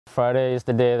Friday is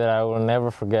the day that I will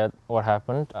never forget what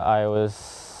happened. I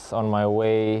was on my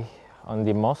way on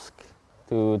the mosque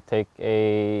to take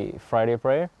a Friday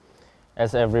prayer,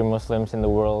 as every Muslims in the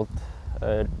world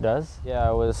does. Yeah,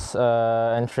 I was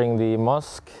entering the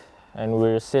mosque and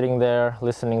we were sitting there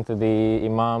listening to the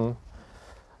Imam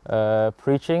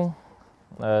preaching,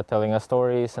 telling us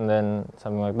stories and then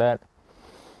something like that.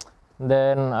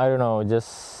 Then, I don't know,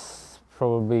 just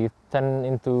probably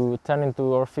 10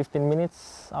 or 15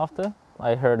 minutes after,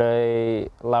 I heard a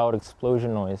loud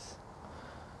explosion noise.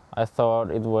 I thought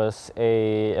it was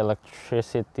a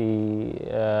electricity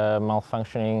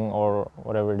malfunctioning or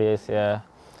whatever it is, yeah.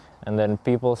 And then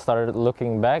people started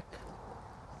looking back,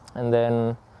 and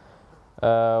then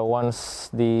once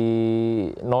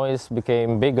the noise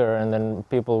became bigger, and then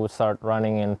people would start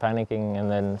running and panicking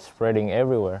and then spreading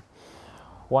everywhere.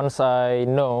 Once I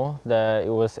know that it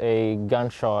was a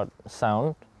gunshot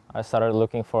sound, I started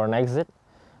looking for an exit,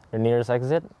 the nearest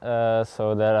exit,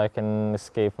 so that I can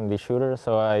escape from the shooter.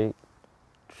 So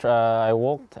I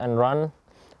walked and ran,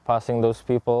 passing those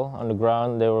people on the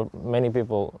ground. There were many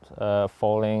people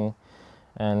falling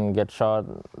and get shot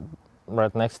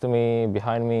right next to me,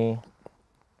 behind me,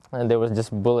 and there was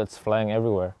just bullets flying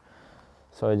everywhere.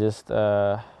 So I just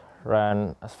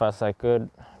ran as fast as I could,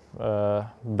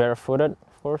 barefooted,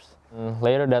 of course. And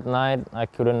later that night, I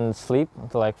couldn't sleep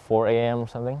until like 4 a.m. or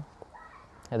something.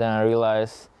 And then I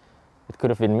realized it could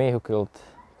have been me who killed.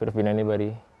 It could have been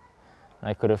anybody.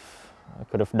 I could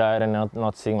have died and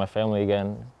not seeing my family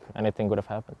again. Anything could have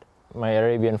happened. My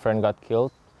Arabian friend got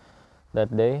killed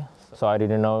that day, so I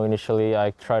didn't know initially.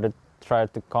 I tried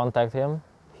to contact him.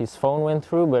 His phone went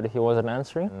through, but he wasn't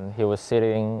answering. And he was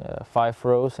sitting 5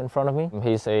 rows in front of me.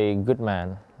 He's a good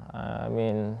man. I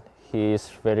mean, he is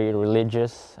very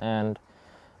religious and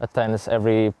attends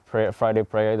every Friday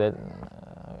prayer that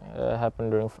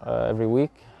happens during every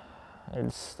week.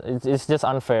 It's just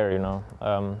unfair, you know.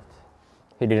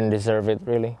 He didn't deserve it,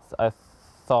 really. I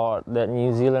thought that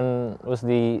New Zealand was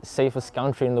the safest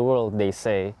country in the world, they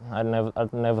say.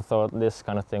 I'd never thought this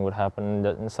kind of thing would happen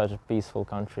in such a peaceful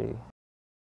country.